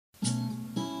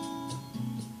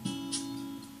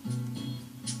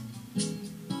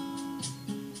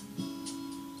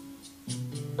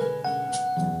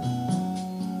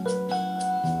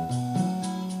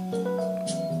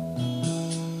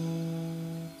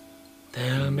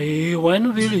Tell me,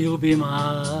 when will you be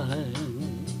mine?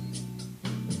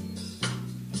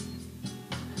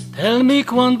 Tell me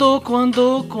quando,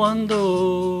 quando, quando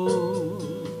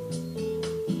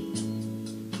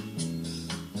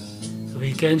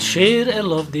we can share a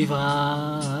love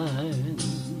divine.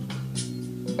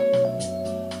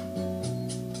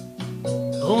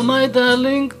 Oh my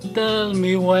darling, tell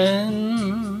me when.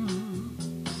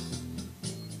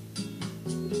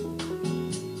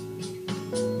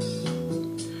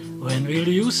 When will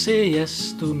you say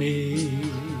yes to me?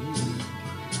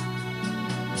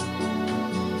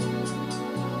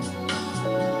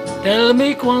 Tell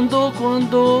me quando,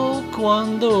 quando,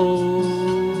 quando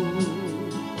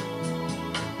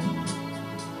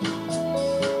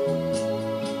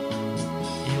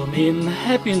you mean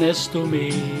happiness to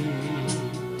me.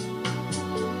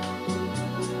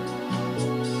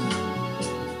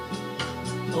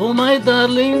 Oh my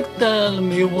darling, tell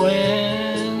me when.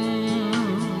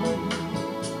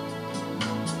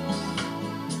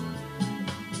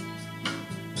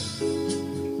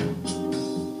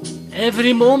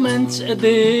 Every moment's a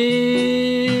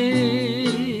day.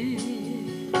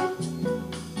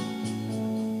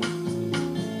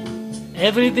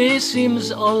 Every day seems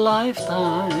a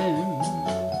lifetime.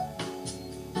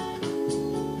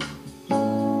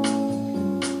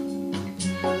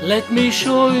 Let me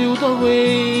show you the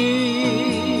way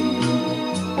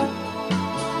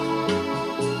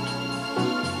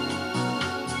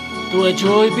to a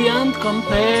joy beyond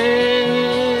compare.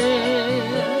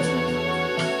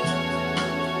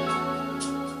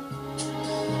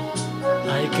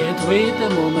 I can't wait a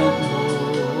moment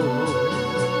more.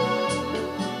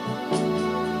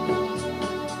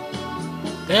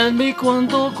 Tell me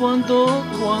quando, quando,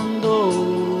 quando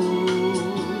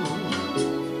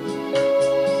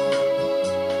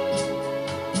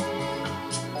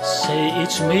say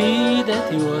it's me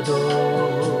that you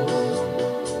adore.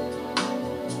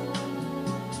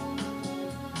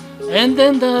 And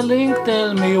then darling,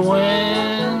 tell me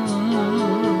when.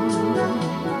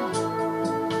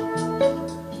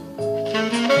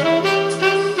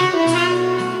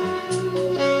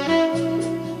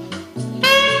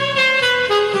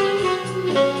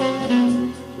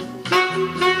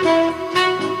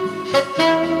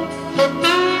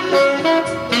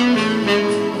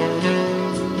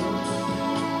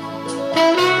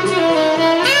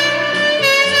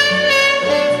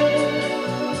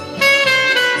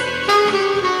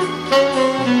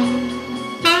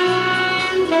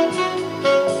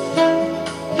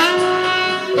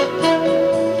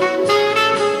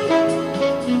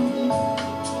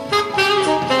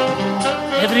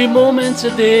 Every moment's a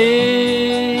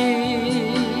day.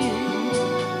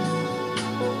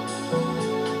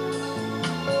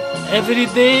 Every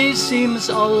day seems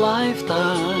a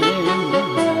lifetime.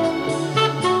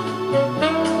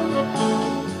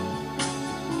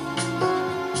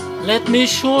 Let me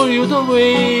show you the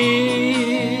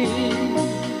way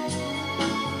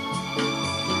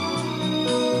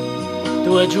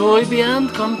to a joy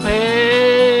beyond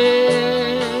compare.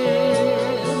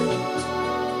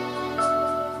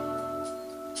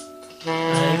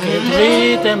 I can't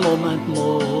wait a moment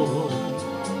more.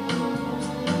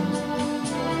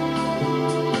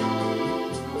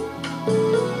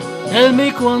 Tell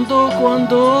me quando,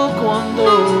 quando, quando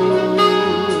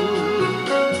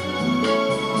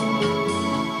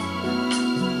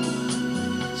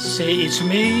say it's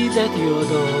me that you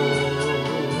adore.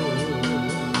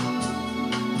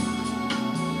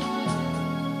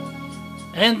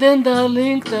 And then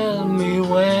darling, tell me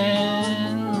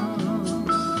when.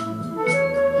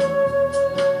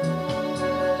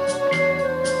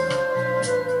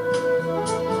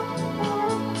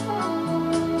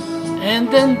 And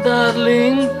then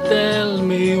darling, tell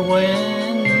me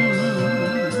when.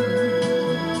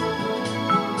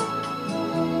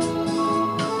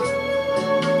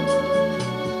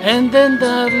 And then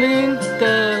darling,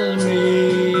 tell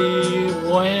me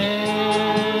when.